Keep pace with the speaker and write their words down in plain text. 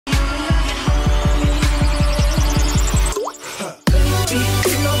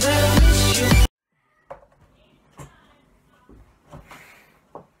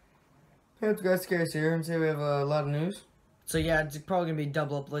Hey, what's guys, SCARCE here, and today we have a lot of news. So yeah, it's probably gonna be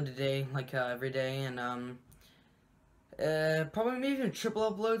double upload today, like every day, and probably maybe even triple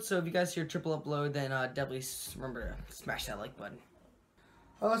upload. So if you guys hear triple upload, then definitely remember to smash that like button.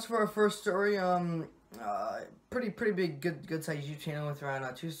 That's for our first story. Pretty big, good size YouTube channel with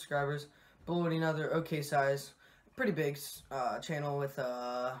around 2 subscribers, below another okay size, pretty big channel with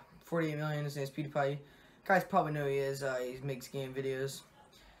 48 million. His name's Pewdiepie. Guys probably know who he is. He makes game videos.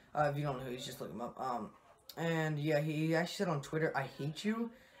 If you don't know who he is, just look him up. And yeah, he actually said on Twitter, "I hate you."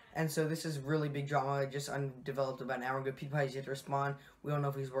 And so this is really big drama. It just undeveloped about an hour ago. Pewdiepie's yet to respond. We don't know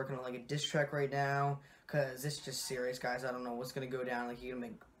if he's working on like a diss track right now, cause it's just serious, guys. I don't know what's gonna go down. Like, you gonna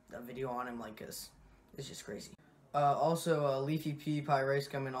make a video on him, like, cause it's just crazy. Also, Leafy, Pewdiepie,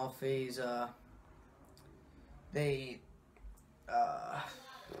 Ricegum, and all Faze. They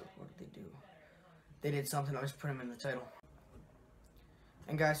what did they do? They did something. I'll just put him in the title.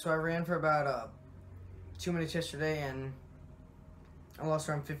 And guys, so I ran for about 2 minutes yesterday, and I lost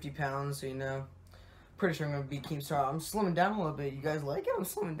around 50 pounds, so you know, pretty sure I'm going to beat Keemstar. I'm slimming down a little bit. You guys like it? I'm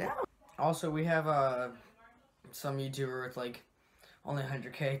slimming down. Also, we have some YouTuber with like only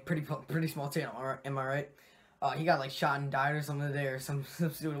 100K, pretty small channel, am I right? He got like shot and died or something today, or some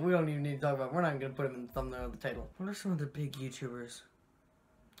student we don't even need to talk about. We're not even going to put him in the thumbnail of the title. What are some of the big YouTubers?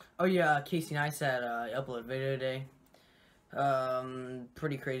 Oh yeah, Casey Niestat uploaded video today.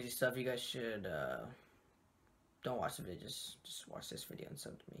 Pretty crazy stuff. You guys should don't watch the video, just watch this video and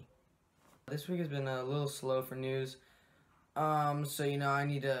sub to me. This week has been a little slow for news. So you know, I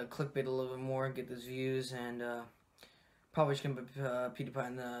need to clickbait a little bit more, get those views, and probably just gonna put Pewdiepie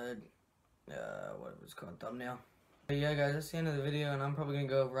in the what was it called, thumbnail. But yeah, guys, that's the end of the video, and I'm probably gonna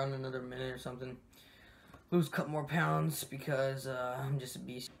go run another minute or something. Lose a couple more pounds because I'm just a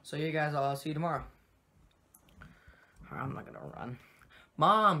beast. So yeah, guys, I'll see you tomorrow. I'm not gonna run.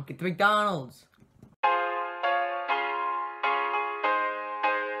 Mom, get the McDonald's!